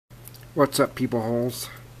What's up, people holes?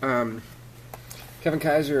 Kevin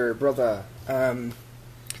Kaiser, brother. This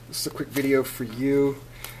is a quick video for you.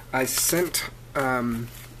 I sent in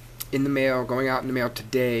the mail, going out in the mail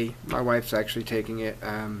today. My wife's actually taking it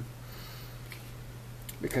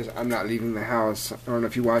because I'm not leaving the house. I don't know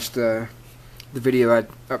if you watched the video,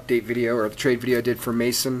 update video, or the trade video I did for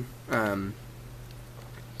Mason.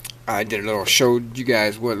 I did a little, showed you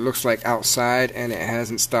guys what it looks like outside, and it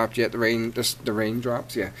hasn't stopped yet. The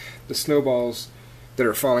raindrops, yeah, the snowballs that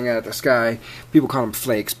are falling out of the sky. People call them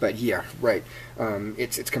flakes, but yeah, right.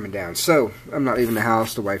 It's coming down. So I'm not leaving the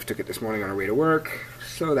house. The wife took it this morning on her way to work.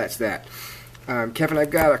 So that's that. Kevin,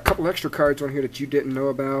 I've got a couple extra cards on here that you didn't know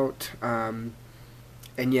about. And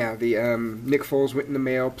yeah, the Nick Foles went in the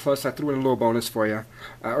mail. Plus, I threw in a little bonus for you,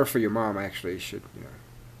 or for your mom, actually. Should, you know.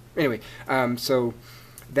 Anyway, so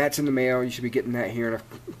that's in the mail. You should be getting that here in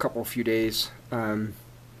a few days. Found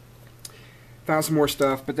some more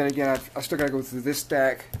stuff, but then again, I still got to go through this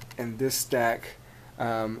stack and this stack.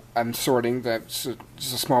 I'm sorting. That's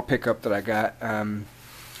just a small pickup that I got.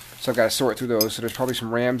 So I've got to sort through those. So there's probably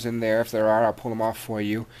some Rams in there. If there are, I'll pull them off for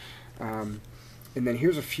you. And then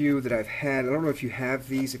here's a few that I've had. I don't know if you have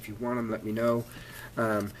these. If you want them, let me know.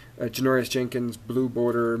 Janoris Jenkins, Blue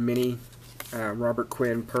Border Mini. Robert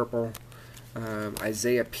Quinn, Purple.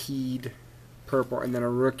 Isaiah Peed, purple, and then a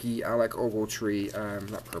rookie, Alec Ogletree,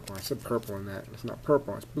 not purple, I said purple in that, it's not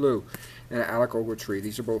purple, it's blue, and Alec Ogletree.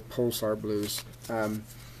 These are both Pulsar blues.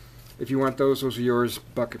 If you want those are yours,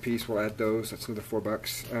 buck a piece, we'll add those, that's another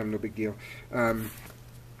 $4, no big deal.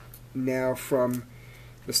 Now from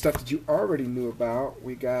the stuff that you already knew about,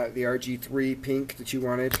 we got the RG3 pink that you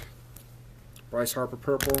wanted, Bryce Harper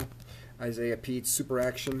purple, Isaiah Peed Super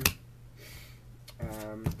Action,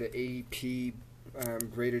 the AP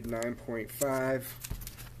graded 9.5,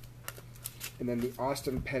 and then the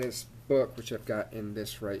Austin Pettis book, which I've got in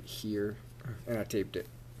this right here, and I taped it.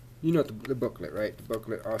 You know the booklet, right? The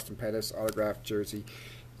booklet, Austin Pettis autographed jersey.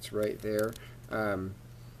 It's right there.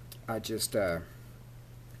 I just this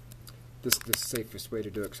is the safest way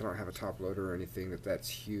to do it because I don't have a top loader or anything that's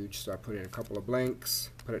huge. So I put in a couple of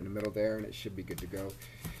blanks, put it in the middle there, and it should be good to go.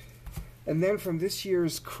 And then from this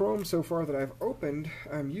year's Chrome so far that I've opened,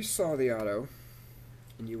 you saw the auto,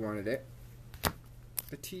 and you wanted it.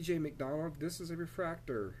 The TJ McDonald, this is a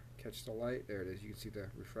refractor. Catch the light, there it is, you can see the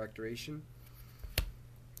refractoration.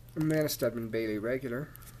 Amanda Stedman Bailey regular.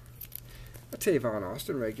 A Tavon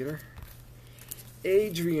Austin regular.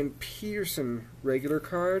 Adrian Peterson regular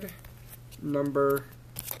card, number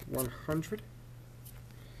 100.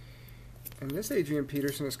 And this Adrian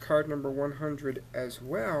Peterson is card number 100 as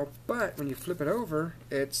well, but when you flip it over,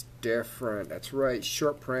 it's different. That's right,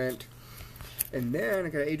 short print. And then I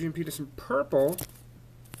got Adrian Peterson purple,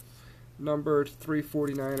 numbered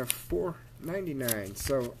 349 of 499.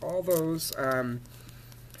 So all those,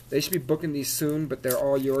 they should be booking these soon, but they're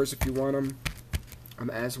all yours if you want them,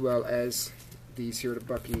 as well as these here at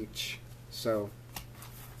 $1 each. So,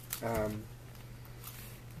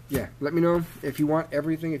 yeah, let me know if you want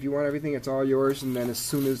everything. If you want everything, it's all yours. And then as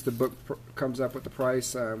soon as the book comes up with the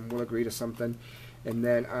price, we'll agree to something. And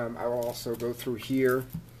then I will also go through here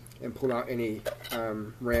and pull out any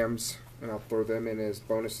Rams, and I'll throw them in as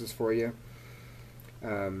bonuses for you.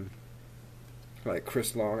 Like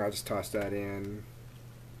Chris Long, I'll just toss that in.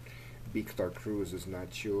 B. Clark Cruz is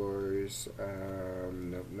not yours.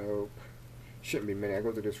 Nope. Shouldn't be many. I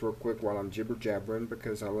go through this real quick while I'm jibber jabbering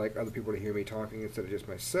because I like other people to hear me talking instead of just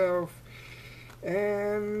myself.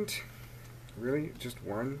 And really, just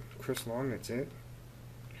one Chris Long. That's it.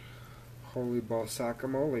 Holy ball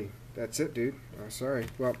sakamole. That's it, dude. Oh, sorry.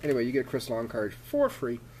 Well, anyway, you get a Chris Long card for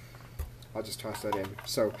free. I'll just toss that in.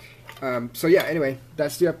 So, so yeah. Anyway,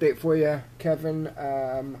 that's the update for you, Kevin.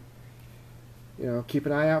 You know, keep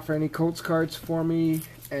an eye out for any Colts cards for me,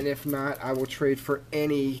 and if not, I will trade for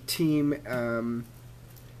any team,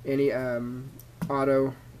 any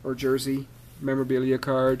auto or jersey memorabilia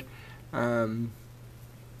card,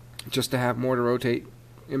 just to have more to rotate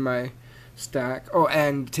in my stack. Oh,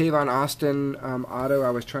 and Tavon Austin auto I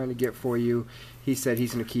was trying to get for you. He said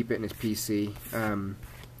he's going to keep it in his PC.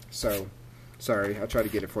 So, sorry, I'll try to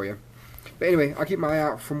get it for you. But anyway, I'll keep my eye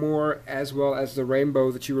out for more, as well as the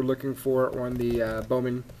rainbow that you were looking for on the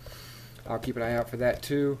Bowman. I'll keep an eye out for that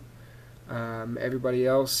too. Everybody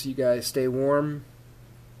else, you guys stay warm,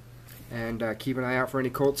 and keep an eye out for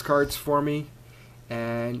any Colts cards for me.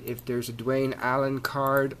 And if there's a Dwayne Allen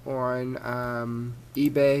card on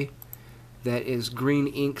eBay that is green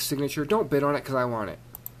ink signature, don't bid on it because I want it.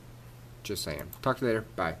 Just saying. Talk to you later.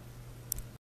 Bye.